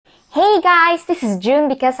Hey guys, this is June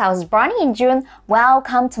because I was born in June.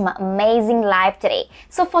 Welcome to my amazing life today.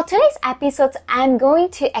 So for today's episode, I'm going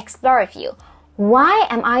to explore with you why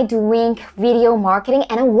am I doing video marketing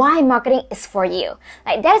and why marketing is for you.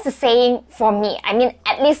 Like that is the saying for me. I mean,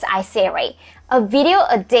 at least I say, right? A video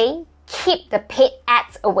a day, keep the paid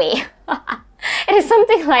ads away. It is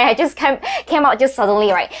something like I just came out just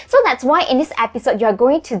suddenly, right? So that's why in this episode, you're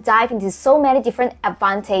going to dive into so many different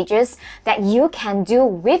advantages that you can do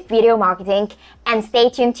with video marketing, and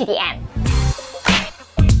stay tuned to the end.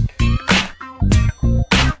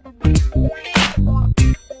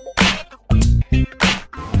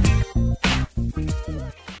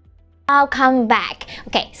 Welcome back.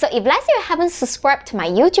 Okay, so if let's say you haven't subscribed to my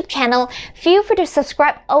YouTube channel, feel free to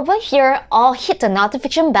subscribe over here or hit the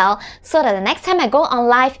notification bell so that the next time I go on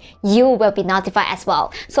live, you will be notified as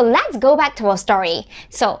well. So let's go back to our story.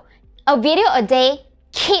 So a video a day,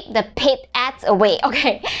 keep the paid ads away.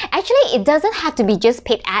 Okay, actually it doesn't have to be just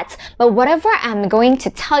paid ads, but whatever I'm going to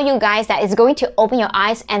tell you guys that is going to open your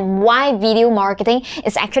eyes and why video marketing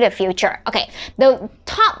is actually the future. Okay, the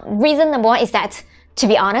top reason number one is that, to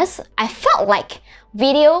be honest, I felt like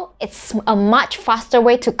video, it's a much faster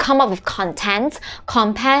way to come up with content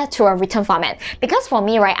compared to a written format. Because for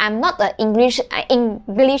me, right, I'm not the English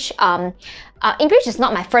is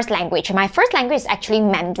not my first language. My first language is actually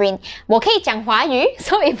Mandarin. 我可以讲华语.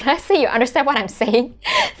 So if let's say you understand what I'm saying,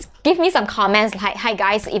 give me some comments like, hi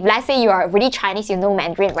guys, if let's say you are really Chinese, you know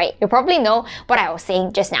Mandarin, right? You probably know what I was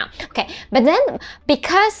saying just now. Okay, but then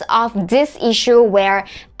because of this issue where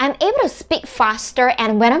I'm able to speak faster,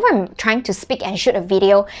 and whenever I'm trying to speak and shoot a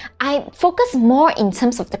video, I focus more in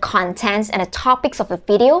terms of the contents and the topics of the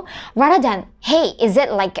video rather than, hey, is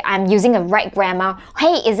it like I'm using the right grammar?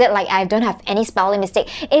 Hey, is it like I don't have any spelling mistake?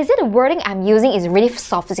 Is it the wording I'm using is really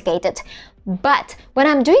sophisticated? But when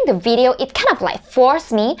I'm doing the video, it kind of like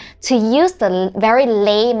forced me to use the very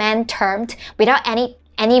layman terms without any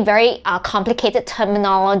very complicated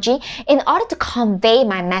terminology in order to convey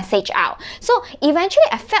my message out. So eventually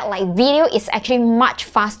I felt like video is actually much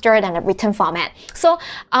faster than a written format. So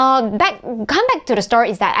come back to the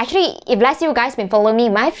story is that actually, if let's say you guys been following me,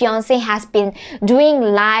 my fiance has been doing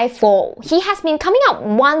live he has been coming out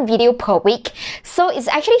one video per week. So it's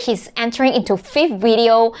actually he's entering into 5th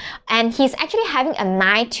video, and he's actually having a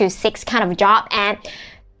 9 to 6 kind of job. And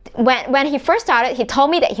when he first started, he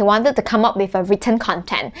told me that he wanted to come up with a written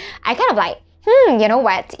content. I kind of like, you know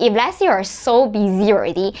what, if let's say you're so busy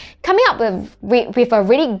already, coming up with a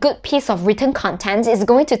really good piece of written content is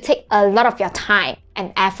going to take a lot of your time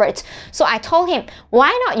and effort. So I told him, why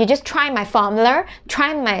not you just try my formula,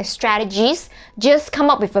 try my strategies, just come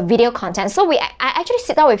up with a video content. So I actually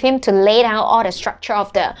sit down with him to lay down all the structure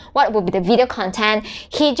of what would be the video content.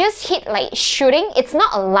 He just hit like shooting. It's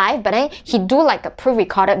not a live, but then he do like a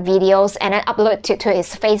pre-recorded videos and then upload it to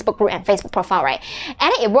his Facebook group and Facebook profile, right?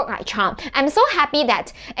 And it worked like charm. I'm so happy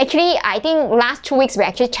that actually, I think last 2 weeks we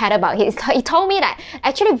actually chatted about it. He told me that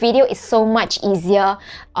actually video is so much easier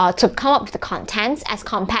to come up with the content as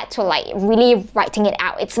compared to like really writing it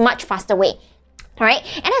out. It's much faster way. Alright,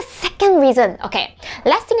 and a second reason, okay,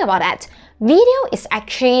 let's think about that. Video is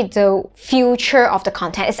actually the future of the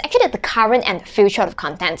content. It's actually the current and the future of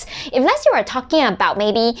content. If let's say we're talking about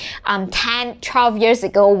maybe 10, 12 years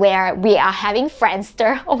ago where we are having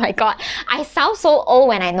Friendster. Oh my god, I sound so old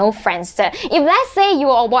when I know Friendster. If let's say you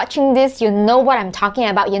are watching this, you know what I'm talking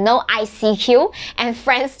about. You know ICQ and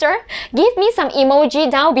Friendster. Give me some emoji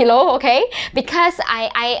down below, okay? Because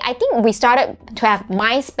I think we started to have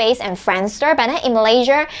MySpace and Friendster, but then in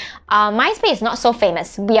Malaysia, MySpace is not so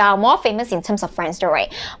famous. We are more famous in terms of Friendster, right?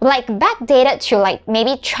 Like backdated to like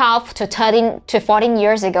maybe 12 to 13 to 14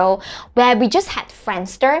 years ago, where we just had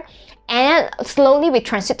Friendster, and then slowly we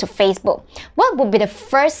transit to Facebook. What would be the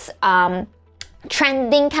first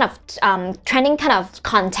trending kind of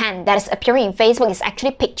content that is appearing in Facebook is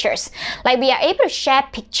actually pictures. Like we are able to share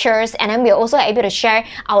pictures, and then we are also able to share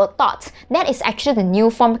our thoughts. That is actually the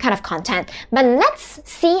new form kind of content. But let's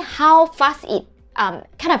see how fast it kind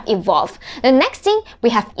of evolve. The next thing,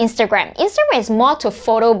 we have Instagram. Instagram is more to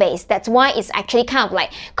photo based. That's why it's actually kind of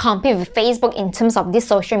like compete with Facebook in terms of this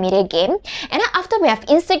social media game. And then after we have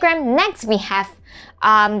Instagram, next we have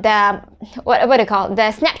what do you call it? The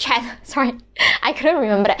Snapchat. Sorry, I couldn't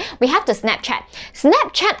remember that. We have the Snapchat.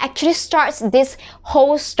 Snapchat actually starts this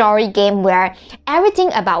whole story game where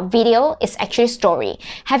everything about video is actually story.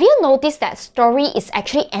 Have you noticed that story is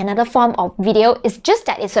actually another form of video? It's just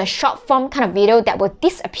that it's a short form kind of video that will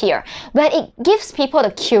disappear, where it gives people the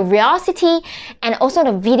curiosity and also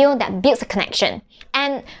the video that builds a connection.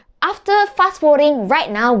 And after fast forwarding, right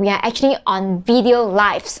now we are actually on video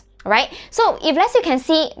lives. right? So if let's say you can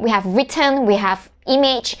see, we have written, we have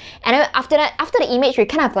image, and then after the image, we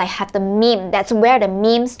kind of like have the meme. That's where the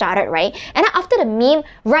meme started, right? And then after the meme,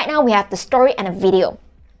 right now we have the story and a video.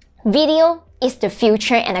 Video is the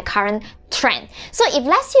future and the current trend. So if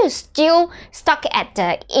let's say you're still stuck at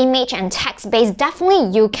the image and text base,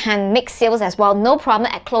 definitely you can make sales as well. No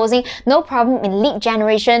problem at closing, no problem in lead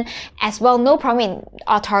generation as well, no problem in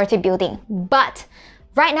authority building. But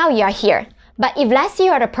right now you are here. But if let's say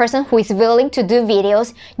you are the person who is willing to do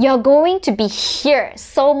videos, you're going to be here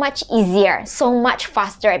so much easier, so much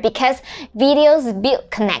faster, because videos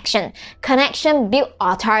build connection. Connection build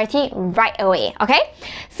authority right away, okay?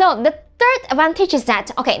 So the third advantage is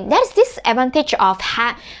that, okay, there's this advantage of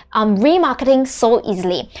remarketing so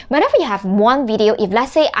easily. Whenever you have one video, if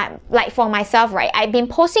let's say I'm like for myself, right, I've been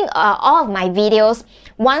posting all of my videos.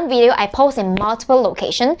 One video I post in multiple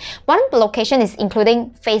locations. One location is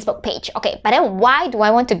including Facebook page. Okay, but then why do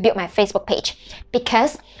I want to build my Facebook page?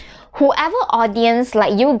 Because whoever audience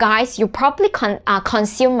like you guys, you probably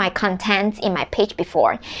consume my content in my page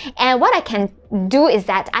before. And what I can do is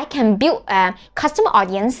that I can build a customer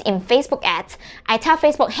audience in Facebook ads. I tell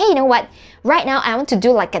Facebook, hey, you know what? Right now I want to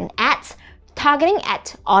do like an ad targeting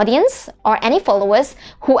at audience or any followers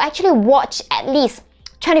who actually watch at least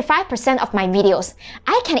 25% of my videos.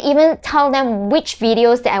 I can even tell them which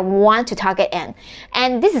videos that I want to target in.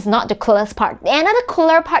 And this is not the coolest part. Another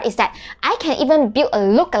cooler part is that I can even build a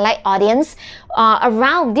lookalike audience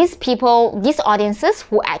around these people, these audiences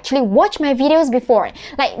who actually watch my videos before.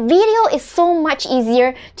 Like video is so much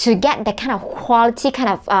easier to get the kind of quality, kind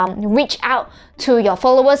of reach out to your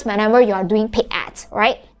followers whenever you are doing paid ads,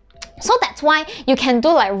 right? So that's why you can do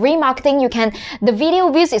like remarketing. The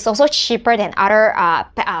video views is also cheaper than other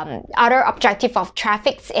objective of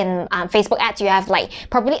traffics in Facebook ads. You have like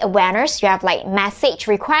probably awareness, you have like message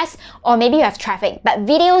requests, or maybe you have traffic. But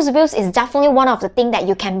videos views is definitely one of the things that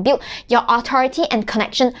you can build your authority and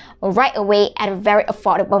connection right away at a very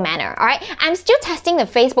affordable manner. All right, I'm still testing the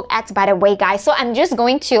Facebook ads, by the way, guys. So I'm just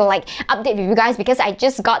going to like update with you guys because I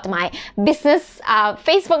just got my business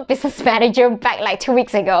Facebook business manager back like 2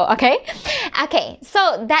 weeks ago. Okay,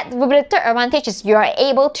 so that will be the third advantage, is you are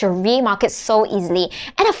able to remarket so easily.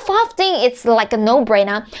 And the fourth thing, it's like a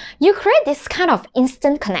no-brainer. You create this kind of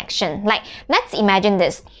instant connection. Like, let's imagine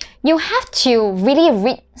this. You have to really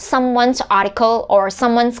read someone's article or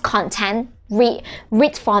someone's content,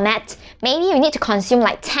 read format. Maybe you need to consume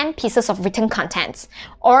like 10 pieces of written content.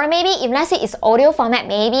 Or maybe if let's say it's audio format,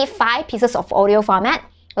 maybe 5 pieces of audio format.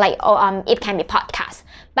 Like it can be podcast.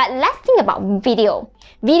 But let's think about video.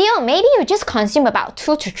 Video, maybe you just consume about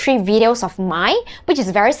 2 to 3 videos of mine, which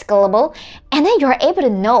is very scalable, and then you're able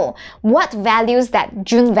to know what values that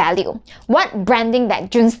June value, what branding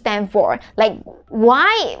that June stand for, like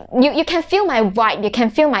why you can feel my vibe, you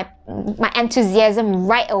can feel my enthusiasm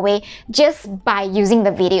right away just by using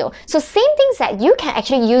the video. So same things that you can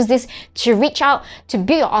actually use this to reach out, to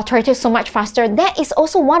build your authority so much faster. That is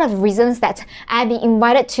also one of the reasons that I've been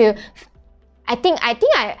invited to I think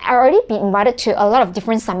I already been invited to a lot of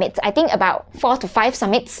different summits. I think about 4 to 5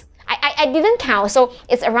 summits. I didn't count, so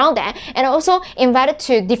it's around there. And also invited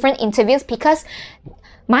to different interviews because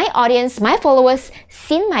my audience, my followers,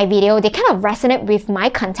 seen my video, they kind of resonate with my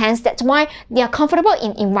contents. That's why they are comfortable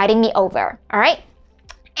in inviting me over. All right.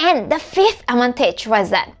 And the fifth advantage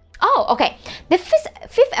was that. Oh, okay. The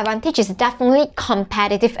fifth advantage is definitely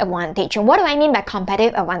competitive advantage. What do I mean by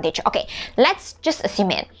competitive advantage? Okay, let's just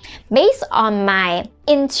assume it. Based on my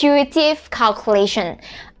intuitive calculation,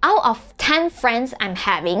 out of 10 friends I'm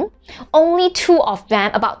having, only 2 of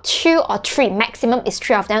them, about 2 or 3, maximum is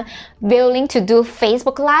 3 of them, willing to do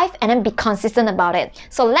Facebook Live and then be consistent about it.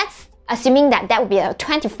 So let's assuming that would be a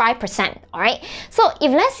 25%, all right? So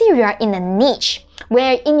if let's say you are in a niche,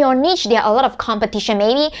 where in your niche there are a lot of competition,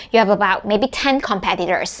 maybe you have about 10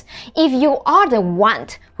 competitors. If you are the one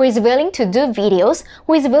who is willing to do videos,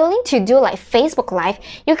 who is willing to do like Facebook Live,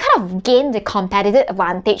 you kind of gain the competitive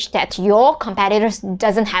advantage that your competitors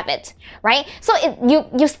doesn't have it, right? So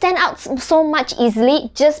you stand out so much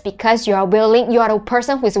easily just because you are willing, you are the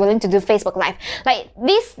person who is willing to do Facebook Live. Like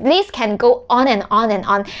this list can go on and on and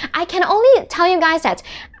on. I can only tell you guys that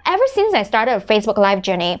ever since I started a Facebook Live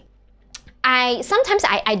journey, sometimes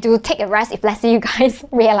I do take a rest. If let's say you guys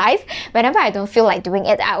realize, whenever I don't feel like doing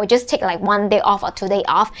it, I would just take like 1 day off or 2 days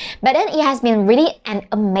off. But then it has been really an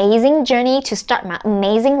amazing journey to start my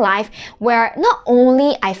amazing life, where not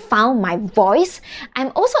only I found my voice,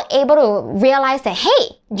 I'm also able to realize that,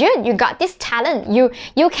 hey, June, you got this talent.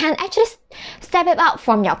 You can actually step it out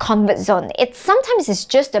from your comfort zone. Sometimes it's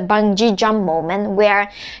just a bungee jump moment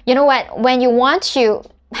where, you know what, when you want to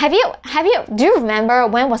do you remember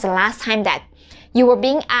when was the last time that you were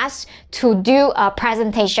being asked to do a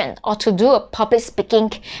presentation or to do a public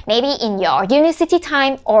speaking, maybe in your university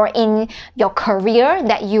time or in your career,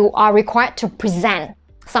 that you are required to present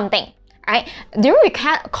something, right? Do you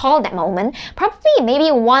recall that moment? Probably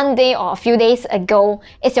maybe one day or a few days ago.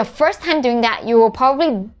 It's your first time doing that. You will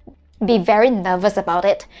probably be very nervous about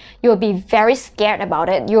it. You'll be very scared about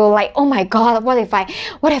it. You're like, oh my god, what if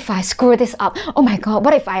I screw this up? Oh my god,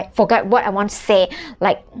 what if I forget what I want to say?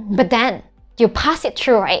 Like, but then you pass it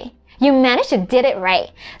through, right? You managed to did it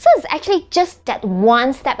right. So it's actually just that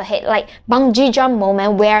one step ahead, like bungee jump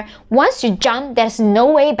moment, where once you jump, there's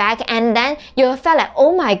no way back, and then you felt like,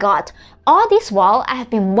 oh my god, all this while I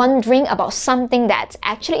have been wondering about something that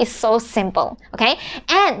actually is so simple, okay?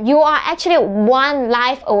 And you are actually one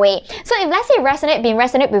life away. So if let's say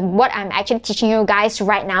resonate with what I'm actually teaching you guys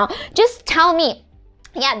right now, just tell me.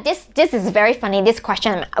 Yeah, this is very funny, this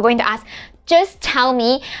question I'm going to ask. Just tell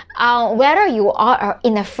me whether you are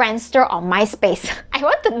in a Friendster or MySpace. I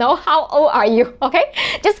want to know how old are you, okay?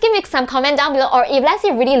 Just give me some comment down below, or if let's say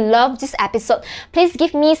you really love this episode, please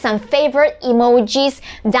give me some favorite emojis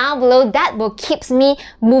down below. That will keep me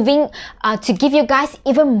moving to give you guys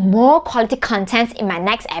even more quality content in my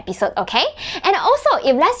next episode, okay? And also,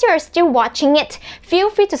 if let's say you're still watching it, feel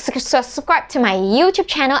free to subscribe to my YouTube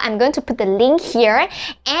channel. I'm going to put the link here.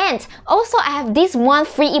 And also, I have this one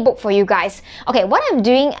free ebook for you guys. Okay, what I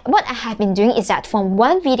have been doing is that from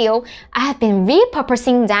one video, I have been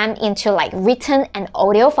repurposing them into like written and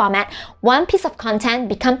audio format. One piece of content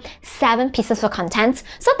become 7 pieces of content.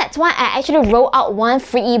 So that's why I actually roll out one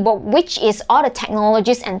free ebook, which is all the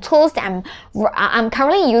technologies and tools that I'm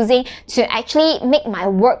currently using to actually make my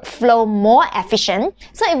workflow more efficient.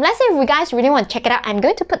 So if let's say you guys really want to check it out, I'm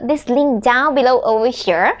going to put this link down below over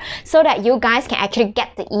here so that you guys can actually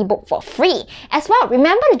get the ebook for free. As well,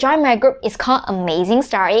 remember to join my group. It's called Amazing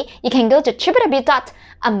Story. You can go to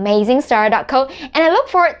www.amazingstory.co, and I look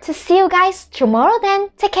forward to see you guys tomorrow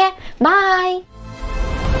then. Take care. Bye.